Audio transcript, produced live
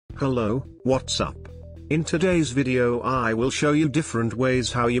Hello, what's up? In today's video I will show you different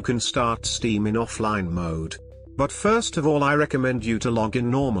ways how you can start Steam in offline mode. But first of all I recommend you to log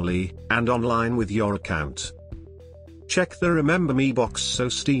in normally, and online with your account. Check the Remember Me box so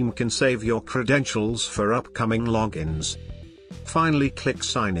Steam can save your credentials for upcoming logins. Finally click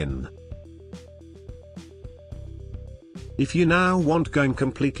Sign In. If you now want going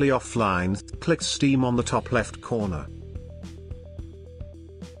completely offline, click Steam on the top left corner.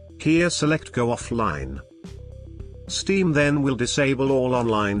 Here select Go Offline. Steam then will disable all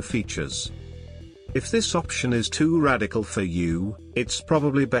online features. If this option is too radical for you, it's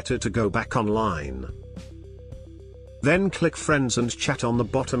probably better to go back online. Then click Friends and Chat on the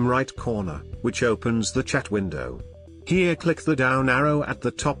bottom right corner, which opens the chat window. Here click the down arrow at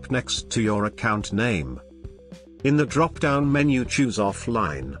the top next to your account name. In the drop-down menu choose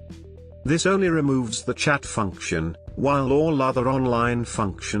Offline. This only removes the chat function, while all other online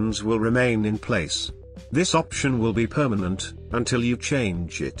functions will remain in place. This option will be permanent, until you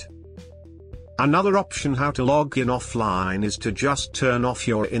change it. Another option how to log in offline is to just turn off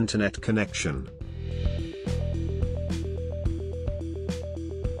your internet connection.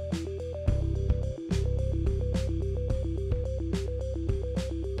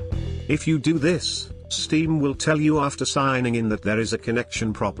 If you do this, Steam will tell you after signing in that there is a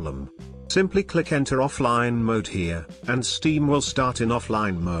connection problem. Simply click Enter Offline Mode here, and Steam will start in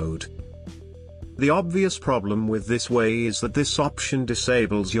offline mode. The obvious problem with this way is that this option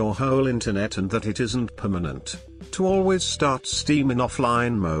disables your whole internet and that it isn't permanent. To always start Steam in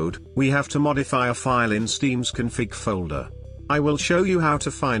offline mode, we have to modify a file in Steam's config folder. I will show you how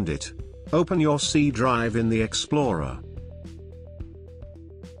to find it. Open your C drive in the Explorer.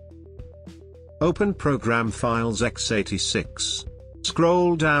 Open Program Files x86.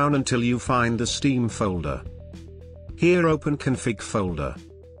 Scroll down until you find the Steam folder. Here open Config folder.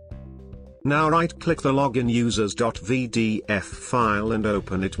 Now right-click the login users.vdf file and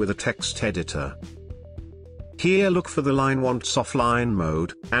open it with a text editor. Here look for the line wants offline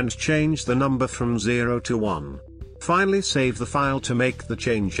mode, and change the number from 0 to 1. Finally save the file to make the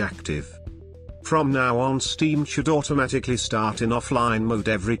change active. From now on Steam should automatically start in offline mode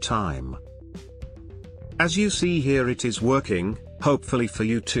every time. As you see here it is working, hopefully for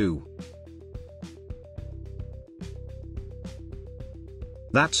you too.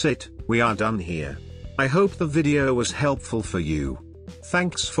 That's it, we are done here. I hope the video was helpful for you.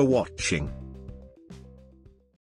 Thanks for watching.